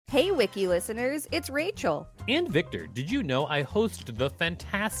Hey, Wiki listeners, it's Rachel. And Victor, did you know I host the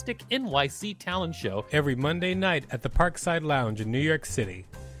fantastic NYC Talent Show every Monday night at the Parkside Lounge in New York City?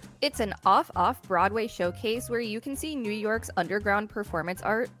 It's an off-Broadway showcase where you can see New York's underground performance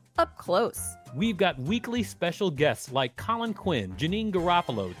art up close. We've got weekly special guests like Colin Quinn, Janine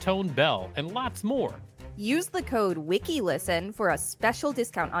Garofalo, Tone Bell, and lots more. Use the code WIKILISTEN for a special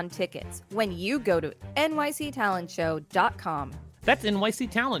discount on tickets when you go to nyctalentshow.com. That's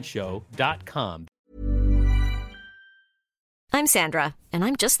nyctalentshow.com. I'm Sandra, and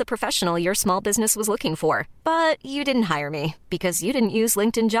I'm just the professional your small business was looking for. But you didn't hire me because you didn't use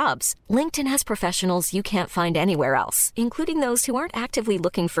LinkedIn Jobs. LinkedIn has professionals you can't find anywhere else, including those who aren't actively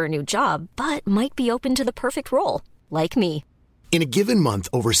looking for a new job, but might be open to the perfect role, like me. In a given month,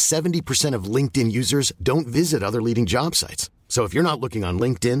 over 70% of LinkedIn users don't visit other leading job sites. So if you're not looking on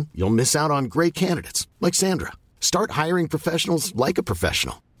LinkedIn, you'll miss out on great candidates like Sandra. Start hiring professionals like a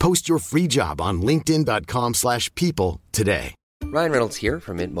professional. Post your free job on linkedin.com/people today. Ryan Reynolds here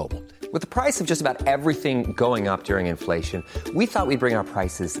from Mint Mobile. With the price of just about everything going up during inflation, we thought we'd bring our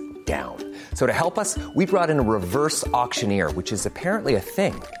prices down. So to help us, we brought in a reverse auctioneer, which is apparently a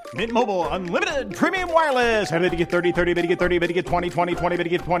thing. Mint Mobile Unlimited Premium Wireless. How to get 30, 30, bit to get 30, bit to get 20, 20, 20, bit to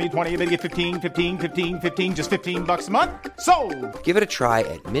get 20, 20, bit to get 15, 15, 15, 15, just $15 a month? Sold! Give it a try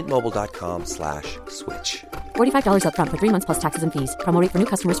at mintmobile.com/switch. $45 up front for 3 months plus taxes and fees. Promo rate for new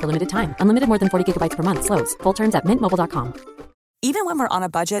customers for limited time. Unlimited more than 40 gigabytes per month. Slows full terms at mintmobile.com. Even when we're on a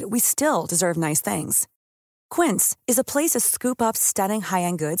budget, we still deserve nice things. Quince is a place to scoop up stunning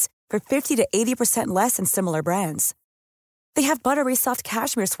high-end goods for 50 to 80% less than similar brands. They have buttery soft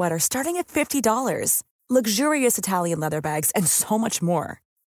cashmere sweaters starting at $50, luxurious Italian leather bags, and so much more.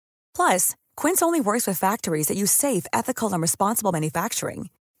 Plus, Quince only works with factories that use safe, ethical, and responsible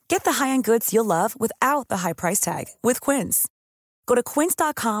manufacturing. Get the high-end goods you'll love without the high price tag with Quince. Go to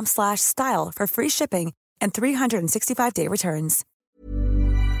quince.com/style for free shipping and 365-day returns.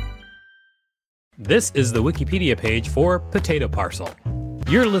 This is the Wikipedia page for Potato Parcel.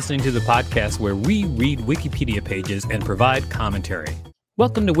 You're listening to the podcast where we read Wikipedia pages and provide commentary.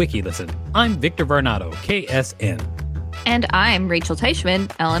 Welcome to WikiListen. I'm Victor Varnado, KSN. And I'm Rachel Teichman,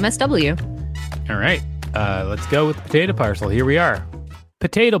 LMSW. All right, let's go with Potato Parcel. Here we are.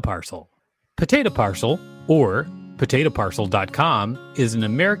 Potato Parcel. Potato Parcel, or PotatoParcel.com, is an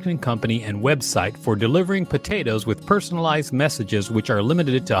American company and website for delivering potatoes with personalized messages which are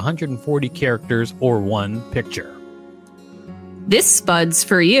limited to 140 characters or one picture. This Spud's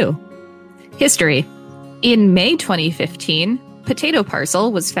for you. History. In May 2015, Potato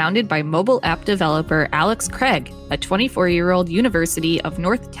Parcel was founded by mobile app developer Alex Craig, a 24-year-old University of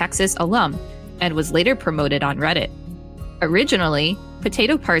North Texas alum, and was later promoted on Reddit. Originally,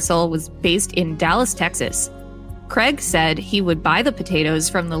 Potato Parcel was based in Dallas, Texas. Craig said he would buy the potatoes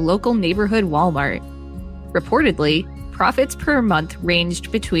from the local neighborhood Walmart. Reportedly, profits per month ranged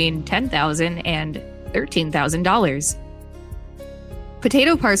between $10,000 and $13,000.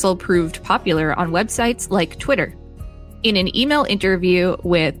 Potato Parcel proved popular on websites like Twitter. In an email interview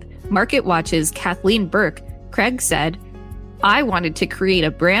with MarketWatch's Kathleen Burke, Craig said, "I wanted to create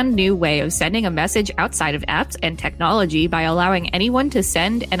a brand new way of sending a message outside of apps and technology by allowing anyone to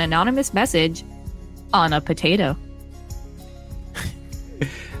send an anonymous message on a potato."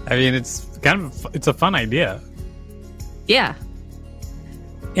 I mean, it's a fun idea. Yeah.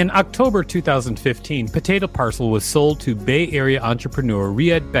 In October 2015, Potato Parcel was sold to Bay Area entrepreneur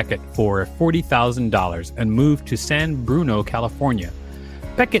Riyad Beckett for $40,000 and moved to San Bruno, California.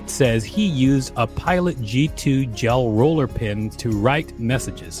 Beckett says he used a Pilot G2 gel roller pen to write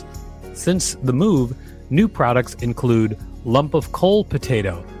messages. Since the move, new products include Lump of Coal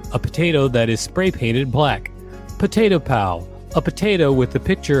Potato, a potato that is spray painted black; Potato Pal, a potato with a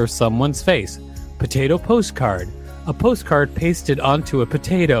picture of someone's face; Potato Postcard, a postcard pasted onto a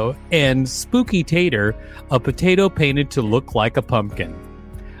potato; and Spooky Tater, a potato painted to look like a pumpkin.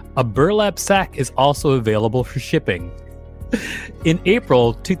 A burlap sack is also available for shipping. In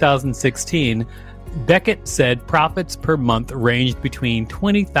April 2016, Beckett said profits per month ranged between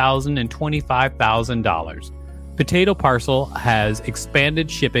 $20,000 and $25,000. Potato Parcel has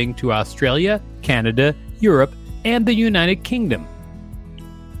expanded shipping to Australia, Canada, Europe, and the United Kingdom.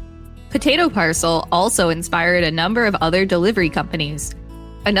 Potato Parcel also inspired a number of other delivery companies.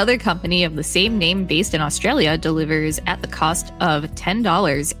 Another company of the same name based in Australia delivers at the cost of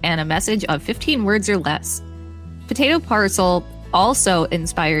 $10 and a message of 15 words or less. Potato Parcel also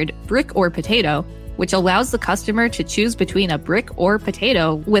inspired Brick or Potato, which allows the customer to choose between a brick or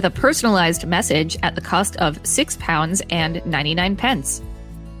potato with a personalized message at the cost of £6 and 99 pence.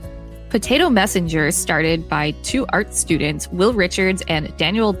 Potato Messengers, started by two art students, Will Richards and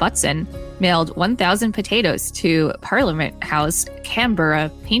Daniel Butson, mailed 1,000 potatoes to Parliament House,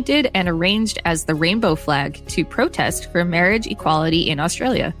 Canberra, painted and arranged as the rainbow flag to protest for marriage equality in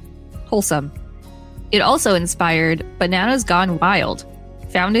Australia. Wholesome. It also inspired Bananas Gone Wild,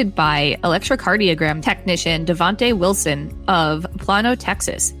 founded by electrocardiogram technician Devonte Wilson of Plano,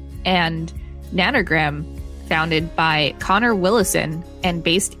 Texas, and Nanogram, founded by Connor Willison and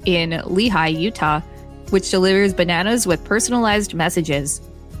based in Lehi, Utah, which delivers bananas with personalized messages.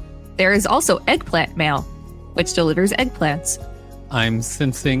 There is also Eggplant Mail, which delivers eggplants. I'm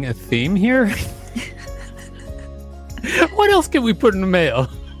sensing a theme here. What else can we put in the mail?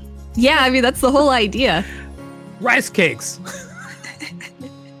 Yeah, I mean, that's the whole idea. Rice cakes.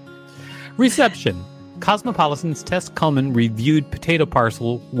 Reception. Cosmopolitan's Tess Cullman reviewed Potato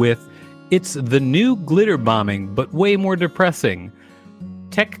Parcel with, "It's the new glitter bombing, but way more depressing."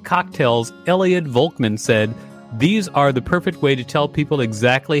 Tech Cocktails' Elliot Volkman said, "These are the perfect way to tell people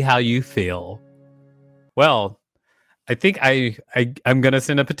exactly how you feel." Well, I think I'm going to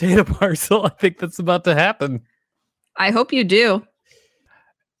send a potato parcel. I think that's about to happen. I hope you do.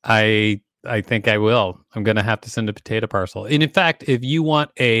 I think I will. I'm going to have to send a potato parcel. And in fact, if you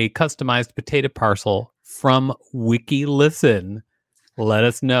want a customized potato parcel from WikiListen, let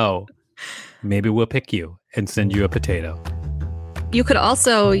us know. Maybe we'll pick you and send you a potato. You could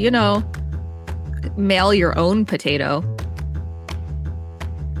also, mail your own potato.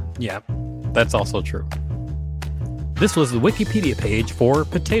 Yeah, that's also true. This was the Wikipedia page for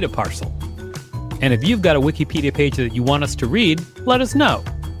Potato Parcel. And if you've got a Wikipedia page that you want us to read, let us know.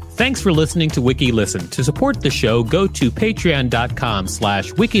 Thanks for listening to WikiListen. To support the show, go to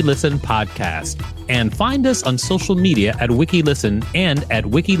patreon.com/WikiListenPodcast and find us on social media at WikiListen and at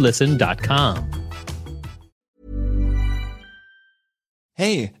wikilisten.com.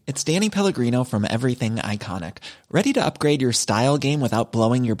 Hey, it's Danny Pellegrino from Everything Iconic. Ready to upgrade your style game without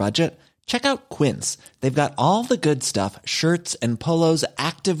blowing your budget? Check out Quince. They've got all the good stuff, shirts and polos,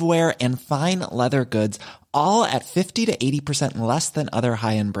 activewear, and fine leather goods, all at 50 to 80% less than other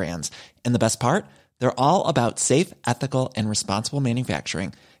high-end brands. And the best part? They're all about safe, ethical, and responsible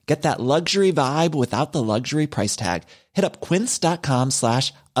manufacturing. Get that luxury vibe without the luxury price tag. Hit up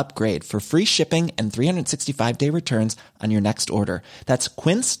quince.com/upgrade for free shipping and 365-day returns on your next order. That's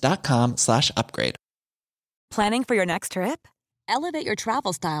quince.com/upgrade. Planning for your next trip? Elevate your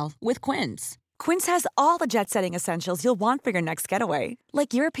travel style with Quince. Quince has all the jet-setting essentials you'll want for your next getaway,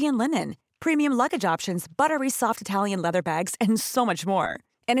 like European linen, premium luggage options, buttery soft Italian leather bags, and so much more.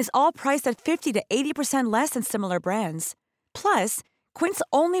 And is all priced at 50 to 80% less than similar brands. Plus, Quince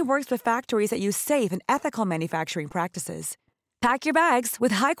only works with factories that use safe and ethical manufacturing practices. Pack your bags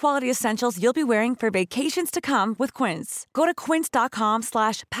with high-quality essentials you'll be wearing for vacations to come with Quince. Go to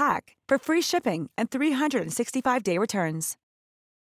quince.com/pack for free shipping and 365-day returns.